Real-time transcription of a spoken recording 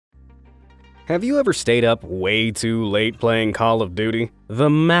Have you ever stayed up way too late playing Call of Duty? The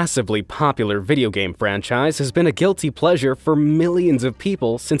massively popular video game franchise has been a guilty pleasure for millions of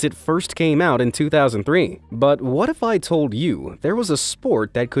people since it first came out in 2003. But what if I told you there was a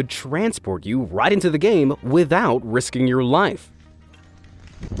sport that could transport you right into the game without risking your life?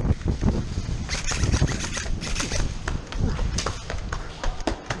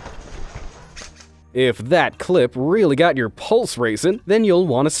 If that clip really got your pulse racing, then you'll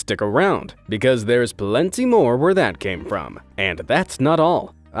want to stick around, because there's plenty more where that came from. And that's not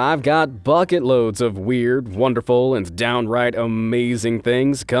all. I've got bucket loads of weird, wonderful, and downright amazing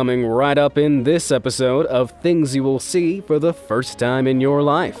things coming right up in this episode of Things You Will See for the First Time in Your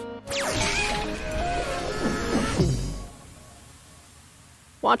Life.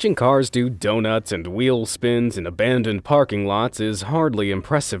 Watching cars do donuts and wheel spins in abandoned parking lots is hardly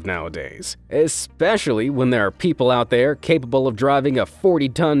impressive nowadays, especially when there are people out there capable of driving a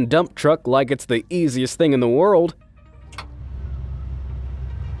 40-ton dump truck like it's the easiest thing in the world.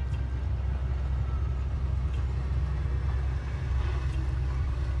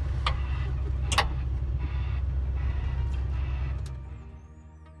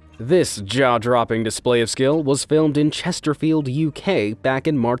 This jaw-dropping display of skill was filmed in Chesterfield, UK back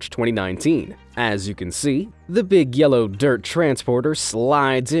in March 2019. As you can see, the big yellow dirt transporter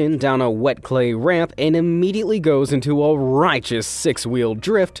slides in down a wet clay ramp and immediately goes into a righteous six-wheel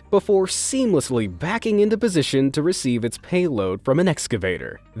drift before seamlessly backing into position to receive its payload from an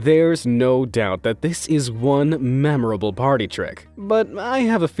excavator. There's no doubt that this is one memorable party trick, but I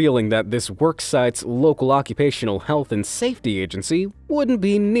have a feeling that this worksite's local occupational health and safety agency wouldn't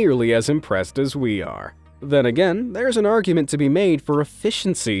be nearly as impressed as we are. Then again, there's an argument to be made for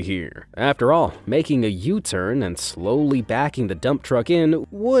efficiency here. After all, making a U-turn and slowly backing the dump truck in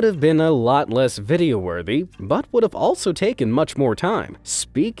would have been a lot less video-worthy, but would have also taken much more time.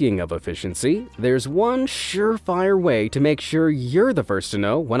 Speaking of efficiency, there's one surefire way to make sure you're the first to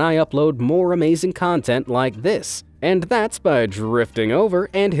know when I upload more amazing content like this. And that's by drifting over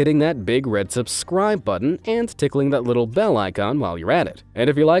and hitting that big red subscribe button and tickling that little bell icon while you're at it. And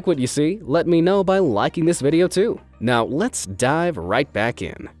if you like what you see, let me know by liking this video too. Now let's dive right back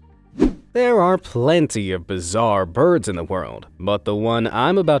in. There are plenty of bizarre birds in the world, but the one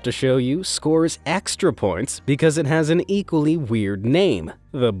I'm about to show you scores extra points because it has an equally weird name,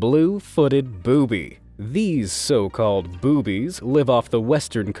 the blue-footed booby. These so-called boobies live off the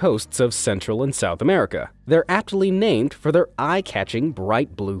western coasts of Central and South America. They're aptly named for their eye-catching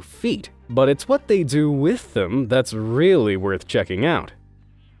bright blue feet, but it's what they do with them that's really worth checking out.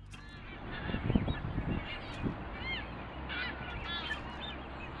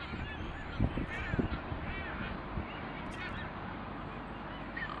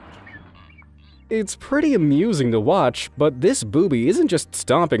 It's pretty amusing to watch, but this booby isn't just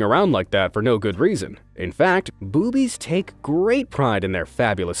stomping around like that for no good reason. In fact, boobies take great pride in their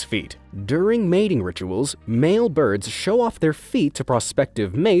fabulous feet. During mating rituals, male birds show off their feet to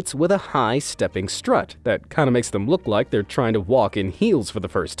prospective mates with a high stepping strut that kind of makes them look like they're trying to walk in heels for the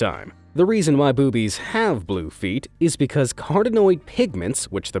first time. The reason why boobies have blue feet is because carotenoid pigments,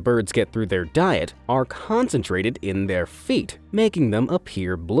 which the birds get through their diet, are concentrated in their feet, making them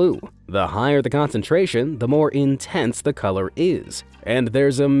appear blue. The higher the concentration, the more intense the color is. And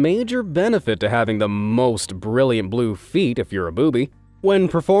there's a major benefit to having the most brilliant blue feet if you're a booby. When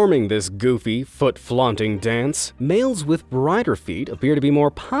performing this goofy, foot-flaunting dance, males with brighter feet appear to be more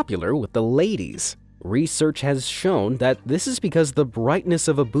popular with the ladies. Research has shown that this is because the brightness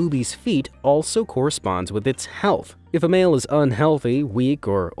of a booby's feet also corresponds with its health. If a male is unhealthy, weak,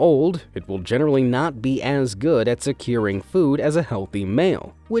 or old, it will generally not be as good at securing food as a healthy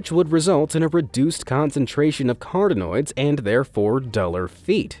male, which would result in a reduced concentration of carotenoids and therefore duller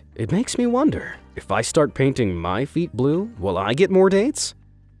feet. It makes me wonder, if I start painting my feet blue, will I get more dates?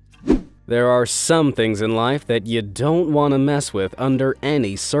 There are some things in life that you don't want to mess with under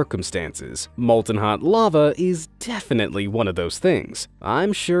any circumstances. Molten hot lava is definitely one of those things.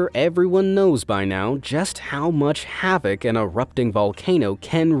 I'm sure everyone knows by now just how much havoc an erupting volcano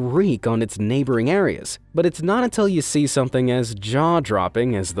can wreak on its neighboring areas. But it's not until you see something as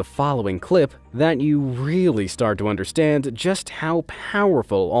jaw-dropping as the following clip that you really start to understand just how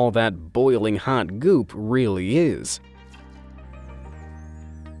powerful all that boiling hot goop really is.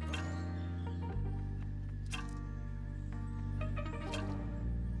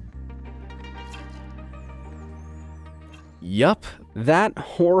 Yup, that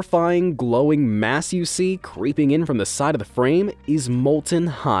horrifying glowing mass you see creeping in from the side of the frame is molten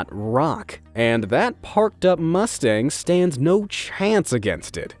hot rock. And that parked up Mustang stands no chance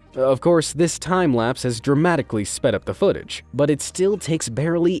against it. Of course, this time-lapse has dramatically sped up the footage, but it still takes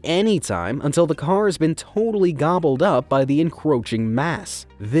barely any time until the car has been totally gobbled up by the encroaching mass.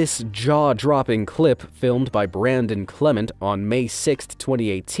 This jaw-dropping clip, filmed by Brandon Clement on May 6,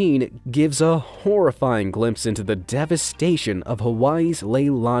 2018, gives a horrifying glimpse into the devastation of Hawaii's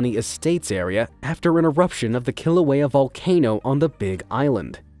Leilani Estates area after an eruption of the Kilauea volcano on the Big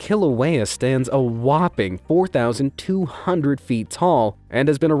Island. Kilauea stands a whopping 4,200 feet tall and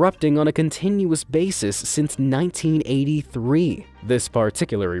has been erupting on a continuous basis since 1983. This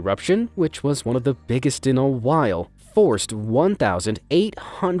particular eruption, which was one of the biggest in a while, forced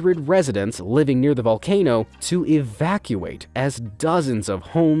 1,800 residents living near the volcano to evacuate as dozens of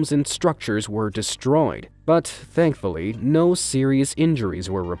homes and structures were destroyed. But thankfully, no serious injuries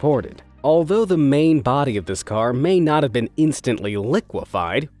were reported. Although the main body of this car may not have been instantly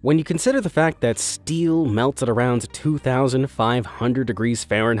liquefied, when you consider the fact that steel melts at around 2,500 degrees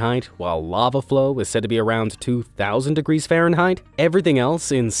Fahrenheit, while lava flow is said to be around 2,000 degrees Fahrenheit, everything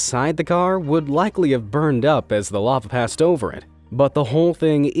else inside the car would likely have burned up as the lava passed over it. But the whole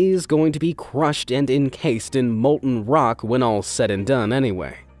thing is going to be crushed and encased in molten rock when all's said and done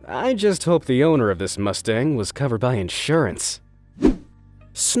anyway. I just hope the owner of this Mustang was covered by insurance.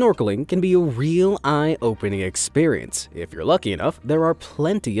 Snorkeling can be a real eye-opening experience. If you're lucky enough, there are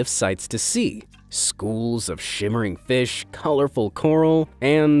plenty of sights to see. Schools of shimmering fish, colorful coral,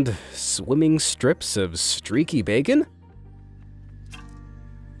 and swimming strips of streaky bacon?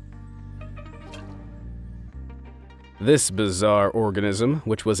 This bizarre organism,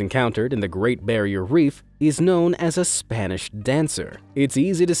 which was encountered in the Great Barrier Reef, is known as a Spanish dancer. It's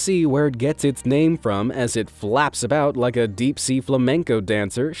easy to see where it gets its name from as it flaps about like a deep-sea flamenco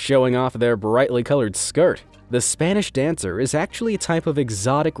dancer showing off their brightly colored skirt. The Spanish dancer is actually a type of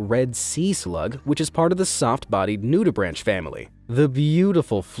exotic red sea slug, which is part of the soft-bodied nudibranch family. The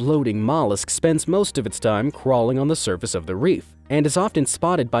beautiful floating mollusk spends most of its time crawling on the surface of the reef, and is often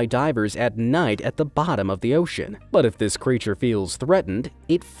spotted by divers at night at the bottom of the ocean. But if this creature feels threatened,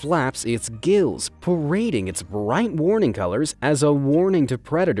 it flaps its gills, parading its bright warning colors as a warning to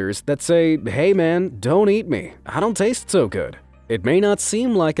predators that say, "Hey man, don't eat me, I don't taste so good." It may not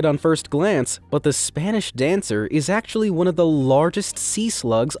seem like it on first glance, but the Spanish dancer is actually one of the largest sea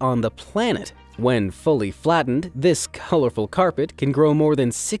slugs on the planet. When fully flattened, this colorful carpet can grow more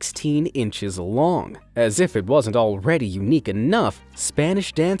than 16 inches long. As if it wasn't already unique enough,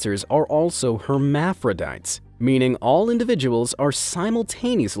 Spanish dancers are also hermaphrodites, meaning all individuals are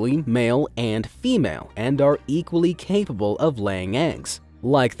simultaneously male and female and are equally capable of laying eggs.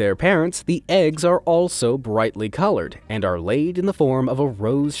 Like their parents, the eggs are also brightly colored and are laid in the form of a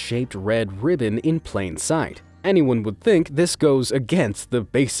rose-shaped red ribbon in plain sight. Anyone would think this goes against the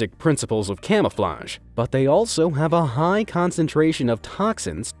basic principles of camouflage, but they also have a high concentration of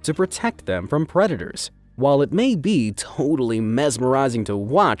toxins to protect them from predators. While it may be totally mesmerizing to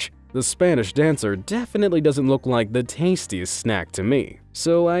watch, the Spanish dancer definitely doesn't look like the tastiest snack to me.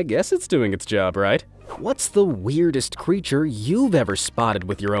 So I guess it's doing its job, right? What's the weirdest creature you've ever spotted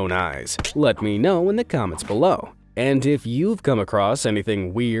with your own eyes? Let me know in the comments below. And if you've come across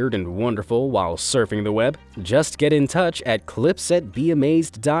anything weird and wonderful while surfing the web, just get in touch at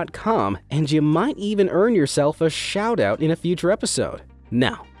clips@beamazed.com and you might even earn yourself a shout out in a future episode.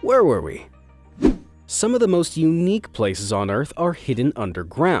 Now, where were we? Some of the most unique places on Earth are hidden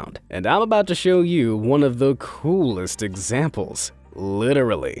underground, and I'm about to show you one of the coolest examples.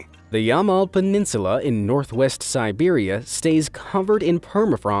 Literally. The Yamal Peninsula in northwest Siberia stays covered in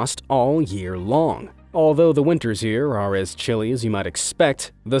permafrost all year long. Although the winters here are as chilly as you might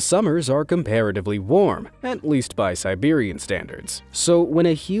expect, the summers are comparatively warm, at least by Siberian standards. So when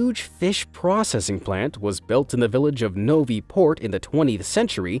a huge fish processing plant was built in the village of Novi Port in the 20th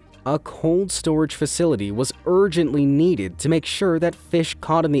century, a cold storage facility was urgently needed to make sure that fish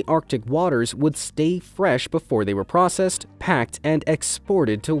caught in the Arctic waters would stay fresh before they were processed, packed, and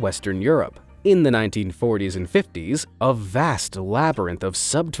exported to Western Europe. In the 1940s and 50s, a vast labyrinth of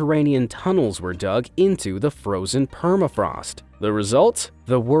subterranean tunnels were dug into the frozen permafrost. The result?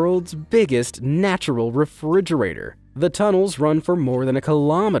 The world's biggest natural refrigerator. The tunnels run for more than a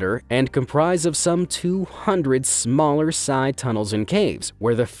kilometer and comprise of some 200 smaller side tunnels and caves,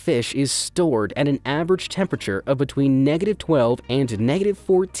 where the fish is stored at an average temperature of between -12 and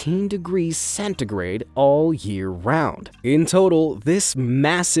 -14 degrees centigrade all year round. In total, this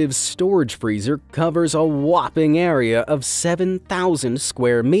massive storage freezer covers a whopping area of 7,000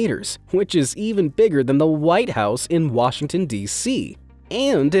 square meters, which is even bigger than the White House in Washington, D.C.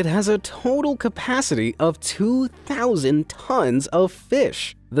 and it has a total capacity of 2,000 tons of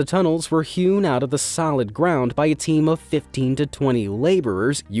fish. The tunnels were hewn out of the solid ground by a team of 15 to 20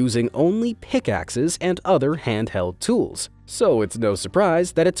 laborers using only pickaxes and other handheld tools. So it's no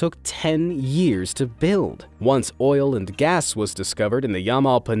surprise that it took 10 years to build. Once oil and gas was discovered in the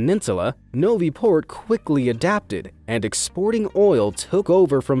Yamal Peninsula, Novi Port quickly adapted, and exporting oil took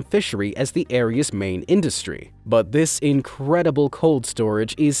over from fishery as the area's main industry. But this incredible cold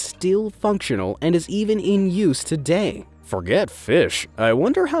storage is still functional and is even in use today. Forget fish, I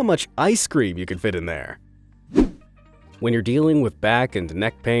wonder how much ice cream you can fit in there. When you're dealing with back and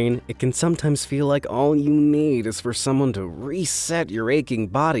neck pain, it can sometimes feel like all you need is for someone to reset your aching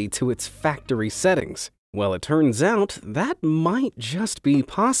body to its factory settings. Well, it turns out that might just be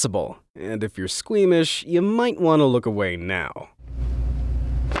possible. And if you're squeamish, you might want to look away now.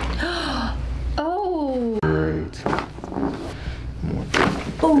 Oh! Great.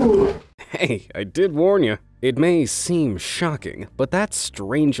 Oh! Hey, I did warn you. It may seem shocking, but that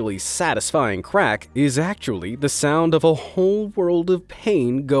strangely satisfying crack is actually the sound of a whole world of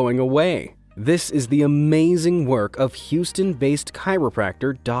pain going away. This is the amazing work of Houston-based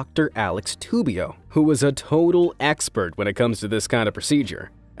chiropractor Dr. Alex Tubio, who is a total expert when it comes to this kind of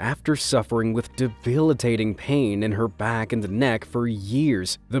procedure. After suffering with debilitating pain in her back and neck for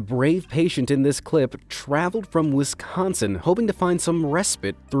years, the brave patient in this clip traveled from Wisconsin hoping to find some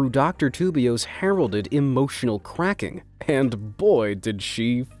respite through Dr. Tubio's heralded emotional cracking. And boy, did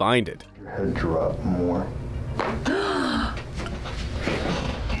she find it. Your head drop more.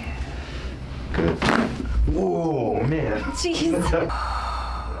 Good. Whoa, man. Jeez.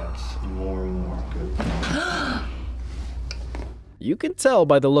 That's more and more. Good. You can tell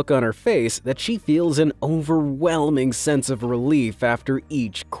by the look on her face that she feels an overwhelming sense of relief after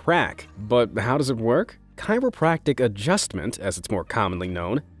each crack. But how does it work? Chiropractic adjustment, as it's more commonly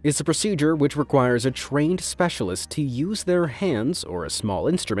known, is a procedure which requires a trained specialist to use their hands or a small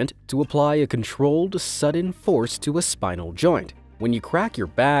instrument to apply a controlled, sudden force to a spinal joint. When you crack your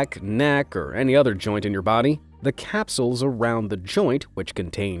back, neck, or any other joint in your body, the capsules around the joint, which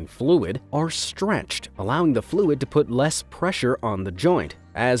contain fluid, are stretched, allowing the fluid to put less pressure on the joint.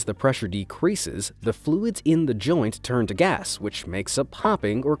 As the pressure decreases, the fluids in the joint turn to gas, which makes a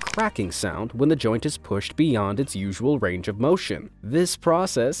popping or cracking sound when the joint is pushed beyond its usual range of motion. This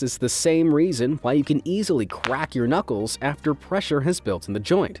process is the same reason why you can easily crack your knuckles after pressure has built in the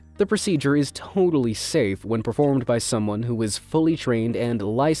joint. The procedure is totally safe when performed by someone who is fully trained and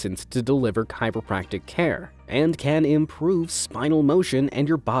licensed to deliver chiropractic care, and can improve spinal motion and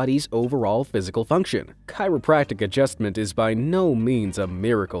your body's overall physical function. Chiropractic adjustment is by no means a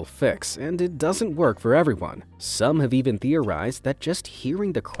miracle fix, and it doesn't work for everyone. Some have even theorized that just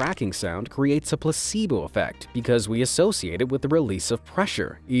hearing the cracking sound creates a placebo effect because we associate it with the release of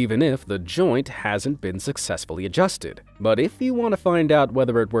pressure, even if the joint hasn't been successfully adjusted. But if you want to find out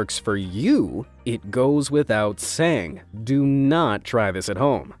whether it works for you, it goes without saying, do not try this at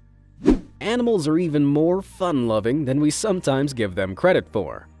home. Animals are even more fun-loving than we sometimes give them credit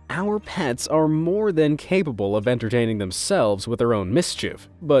for. Our pets are more than capable of entertaining themselves with their own mischief.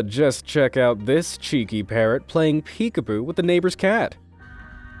 But just check out this cheeky parrot playing peekaboo with the neighbor's cat.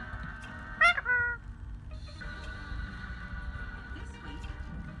 This week,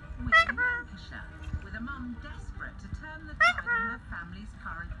 we're in Lancashire, with a mum desperate to turn the tide in her family's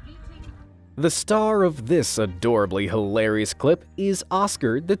current eating. The star of this adorably hilarious clip is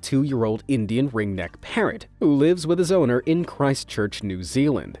Oscar, the 2-year-old Indian ringneck parrot, who lives with his owner in Christchurch, New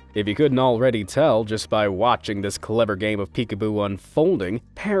Zealand. If you couldn't already tell just by watching this clever game of peekaboo unfolding,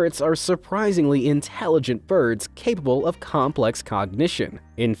 parrots are surprisingly intelligent birds capable of complex cognition.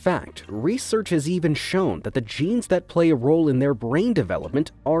 In fact, research has even shown that the genes that play a role in their brain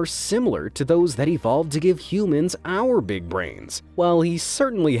development are similar to those that evolved to give humans our big brains. While he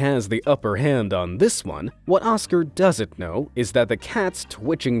certainly has the upper hand on this one, what Oscar doesn't know is that the cat's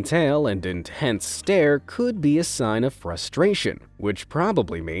twitching tail and intense stare could be a sign of frustration, which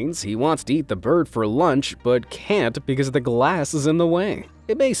probably means he wants to eat the bird for lunch but can't because the glass is in the way.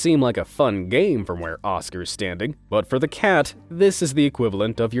 It may seem like a fun game from where Oscar's standing, but for the cat, this is the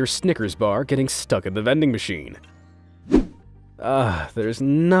equivalent of your Snickers bar getting stuck in the vending machine. There's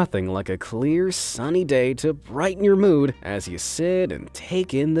nothing like a clear, sunny day to brighten your mood as you sit and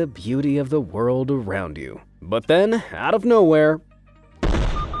take in the beauty of the world around you. But then, out of nowhere,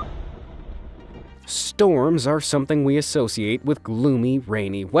 storms are something we associate with gloomy,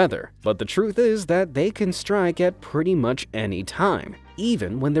 rainy weather, but the truth is that they can strike at pretty much any time,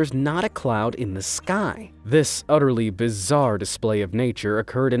 even when there's not a cloud in the sky. This utterly bizarre display of nature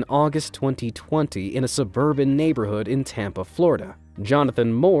occurred in August 2020 in a suburban neighborhood in Tampa, Florida.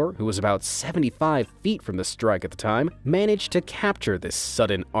 Jonathan Moore, who was about 75 feet from the strike at the time, managed to capture this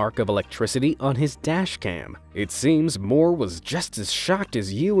sudden arc of electricity on his dash cam. It seems Moore was just as shocked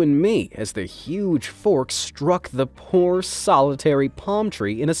as you and me as the huge fork struck the poor solitary palm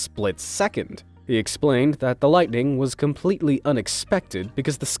tree in a split second. He explained that the lightning was completely unexpected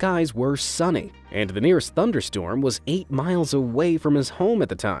because the skies were sunny, and the nearest thunderstorm was 8 miles away from his home at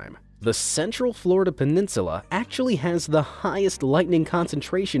the time. The Central Florida Peninsula actually has the highest lightning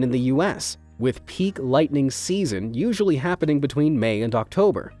concentration in the US, with peak lightning season usually happening between May and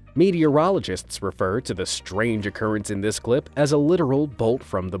October. Meteorologists refer to the strange occurrence in this clip as a literal bolt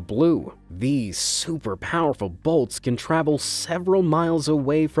from the blue. These super powerful bolts can travel several miles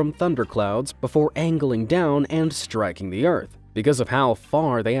away from thunderclouds before angling down and striking the earth. Because of how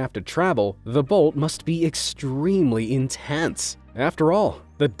far they have to travel, the bolt must be extremely intense. After all,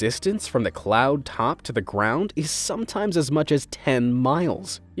 the distance from the cloud top to the ground is sometimes as much as 10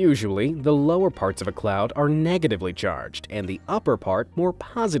 miles. Usually, the lower parts of a cloud are negatively charged and the upper part more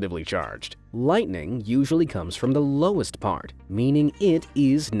positively charged. Lightning usually comes from the lowest part, meaning it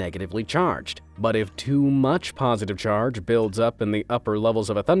is negatively charged. But if too much positive charge builds up in the upper levels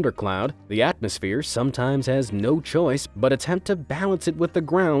of a thundercloud, the atmosphere sometimes has no choice but attempt to balance it with the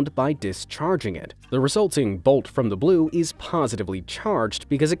ground by discharging it. The resulting bolt from the blue is positively charged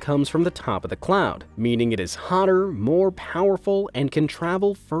because it comes from the top of the cloud, meaning it is hotter, more powerful, and can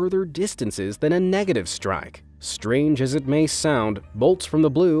travel further distances than a negative strike. Strange as it may sound, bolts from the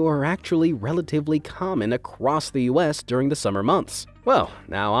blue are actually relatively common across the US during the summer months. Well,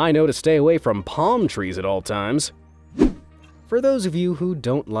 now I know to stay away from palm trees at all times. For those of you who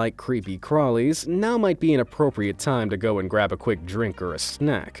don't like creepy crawlies, now might be an appropriate time to go and grab a quick drink or a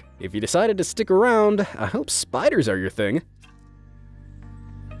snack. If you decided to stick around, I hope spiders are your thing.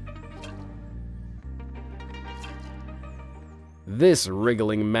 This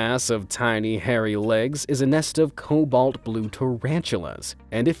wriggling mass of tiny hairy legs is a nest of cobalt blue tarantulas,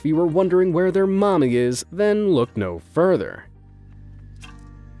 and if you were wondering where their mommy is, then look no further.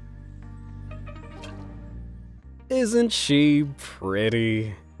 Isn't she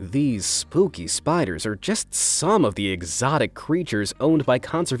pretty? These spooky spiders are just some of the exotic creatures owned by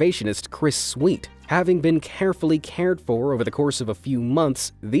conservationist Chris Sweet. Having been carefully cared for over the course of a few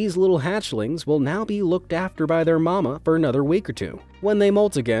months, these little hatchlings will now be looked after by their mama for another week or two. When they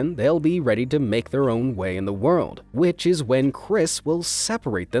molt again, they'll be ready to make their own way in the world, which is when Chris will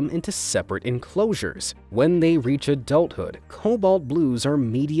separate them into separate enclosures. When they reach adulthood, cobalt blues are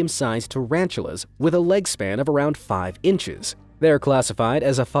medium-sized tarantulas with a leg span of around 5 inches. They're classified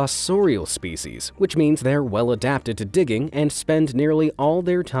as a fossorial species, which means they're well adapted to digging and spend nearly all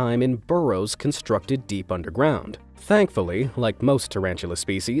their time in burrows constructed deep underground. Thankfully, like most tarantula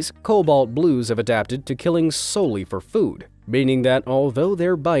species, cobalt blues have adapted to killing solely for food, meaning that although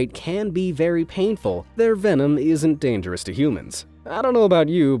their bite can be very painful, their venom isn't dangerous to humans. I don't know about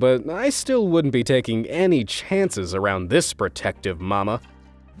you, but I still wouldn't be taking any chances around this protective mama.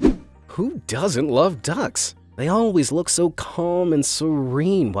 Who doesn't love ducks? They always look so calm and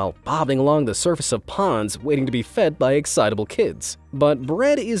serene while bobbing along the surface of ponds waiting to be fed by excitable kids. But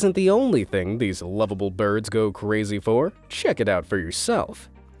bread isn't the only thing these lovable birds go crazy for. Check it out for yourself.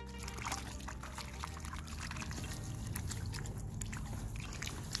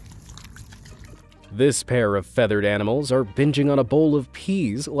 This pair of feathered animals are binging on a bowl of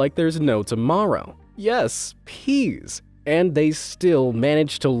peas like there's no tomorrow. Yes, peas. And they still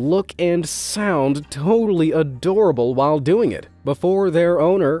manage to look and sound totally adorable while doing it. Before their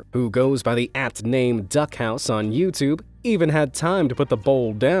owner, who goes by the apt name DuckHouse on YouTube, even had time to put the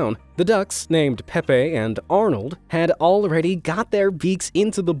bowl down, the ducks, named Pepe and Arnold, had already got their beaks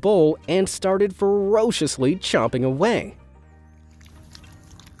into the bowl and started ferociously chomping away.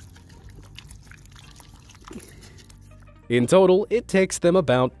 In total, it takes them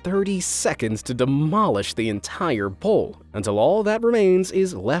about 30 seconds to demolish the entire bowl, until all that remains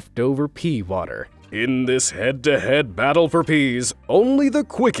is leftover pea water. In this head-to-head battle for peas, only the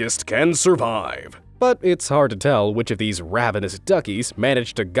quickest can survive. But it's hard to tell which of these ravenous duckies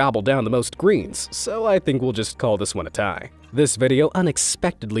managed to gobble down the most greens, so I think we'll just call this one a tie. This video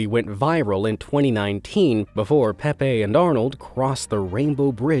unexpectedly went viral in 2019 before Pepe and Arnold crossed the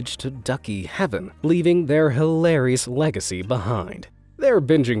Rainbow Bridge to Ducky Heaven, leaving their hilarious legacy behind. Their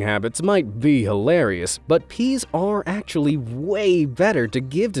binging habits might be hilarious, but peas are actually way better to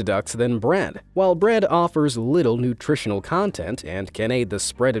give to ducks than bread. While bread offers little nutritional content and can aid the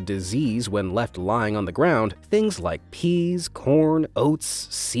spread of disease when left lying on the ground, things like peas, corn, oats,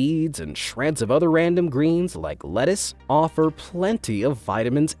 seeds, and shreds of other random greens like lettuce offer plenty of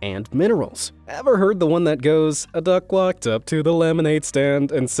vitamins and minerals. Ever heard the one that goes, "A duck walked up to the lemonade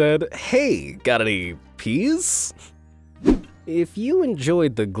stand and said, 'Hey, got any peas?'" If you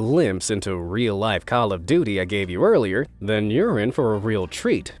enjoyed the glimpse into real-life Call of Duty I gave you earlier, then you're in for a real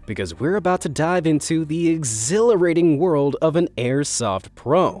treat, because we're about to dive into the exhilarating world of an Airsoft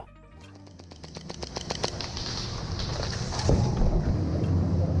Pro.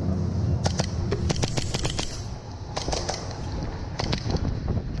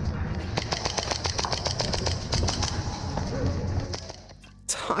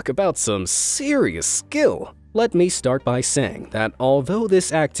 Talk about some serious skill! Let me start by saying that although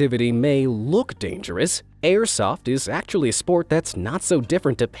this activity may look dangerous, Airsoft is actually a sport that's not so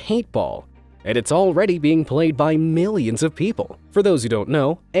different to paintball, and it's already being played by millions of people. For those who don't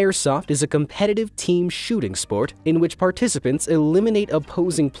know, Airsoft is a competitive team shooting sport in which participants eliminate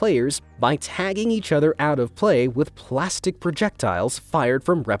opposing players by tagging each other out of play with plastic projectiles fired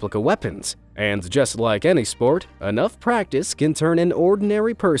from replica weapons. And just like any sport, enough practice can turn an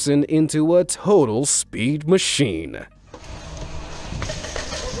ordinary person into a total speed machine.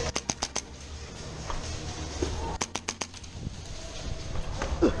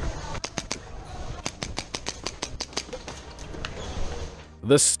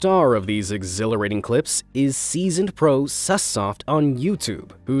 The star of these exhilarating clips is seasoned pro SusSoft on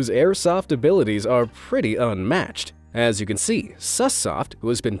YouTube, whose airsoft abilities are pretty unmatched. As you can see, SusSoft, who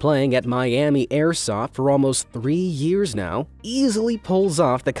has been playing at Miami Airsoft for almost 3 years now, easily pulls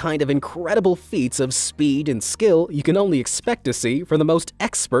off the kind of incredible feats of speed and skill you can only expect to see from the most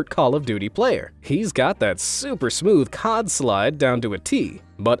expert Call of Duty player. He's got that super smooth COD slide down to a T.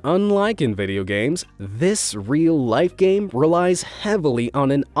 But unlike in video games, this real-life game relies heavily on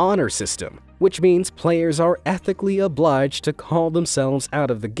an honor system, which means players are ethically obliged to call themselves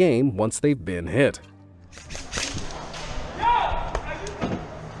out of the game once they've been hit.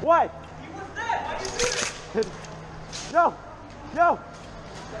 What? He was dead. Why you do it? No.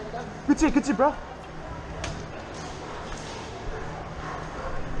 그치, bro.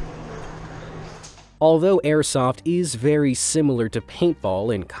 Although Airsoft is very similar to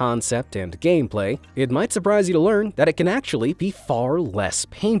paintball in concept and gameplay, it might surprise you to learn that it can actually be far less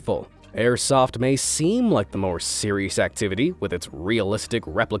painful. Airsoft may seem like the more serious activity with its realistic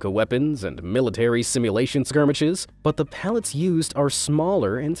replica weapons and military simulation skirmishes, but the pellets used are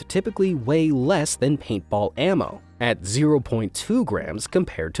smaller and typically weigh less than paintball ammo, at 0.2 grams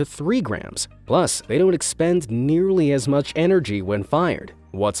compared to 3 grams. Plus, they don't expend nearly as much energy when fired.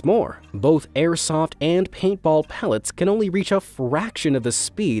 What's more, both airsoft and paintball pellets can only reach a fraction of the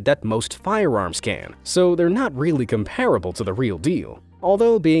speed that most firearms can, so they're not really comparable to the real deal.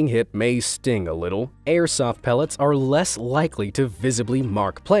 Although being hit may sting a little, airsoft pellets are less likely to visibly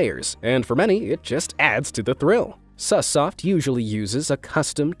mark players, and for many, it just adds to the thrill. SusSoft usually uses a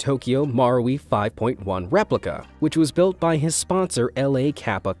custom Tokyo Marui 5.1 replica, which was built by his sponsor LA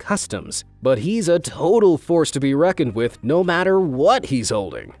Kappa Customs. But he's a total force to be reckoned with no matter what he's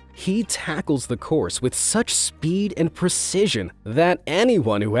holding. He tackles the course with such speed and precision that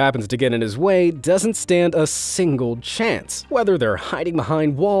anyone who happens to get in his way doesn't stand a single chance, whether they're hiding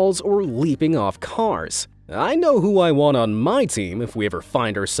behind walls or leaping off cars. I know who I want on my team if we ever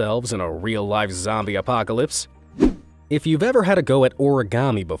find ourselves in a real-life zombie apocalypse. If you've ever had a go at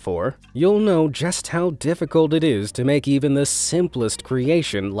origami before, you'll know just how difficult it is to make even the simplest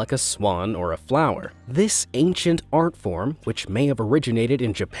creation like a swan or a flower. This ancient art form, which may have originated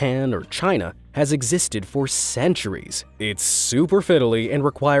in Japan or China, has existed for centuries. It's super fiddly and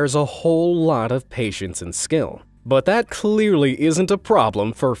requires a whole lot of patience and skill. But that clearly isn't a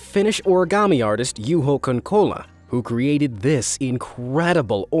problem for Finnish origami artist Juho Könkkölä, who created this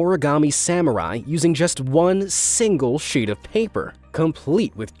incredible origami samurai using just one single sheet of paper.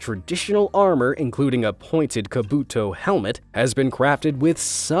 Complete with traditional armor including a pointed kabuto helmet, has been crafted with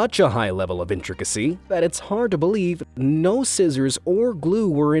such a high level of intricacy that it's hard to believe no scissors or glue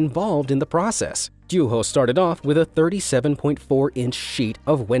were involved in the process. Juho started off with a 37.4-inch sheet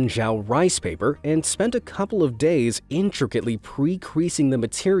of Wenzhou rice paper and spent a couple of days intricately pre-creasing the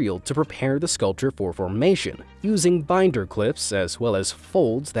material to prepare the sculpture for formation, using binder clips as well as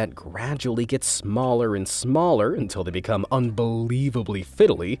folds that gradually get smaller and smaller until they become unbelievably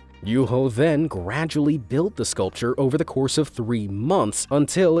fiddly. Juho then gradually built the sculpture over the course of 3 months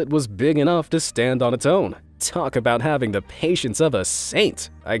until it was big enough to stand on its own. Talk about having the patience of a saint.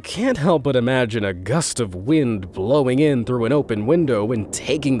 I can't help but imagine a gust of wind blowing in through an open window and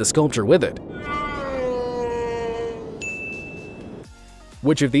taking the sculpture with it.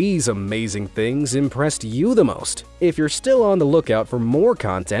 Which of these amazing things impressed you the most? If you're still on the lookout for more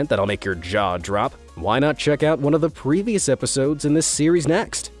content that'll make your jaw drop, why not check out one of the previous episodes in this series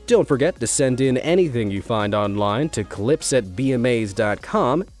next? Don't forget to send in anything you find online to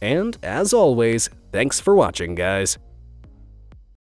clips@beamazed.com, and as always, thanks for watching, guys.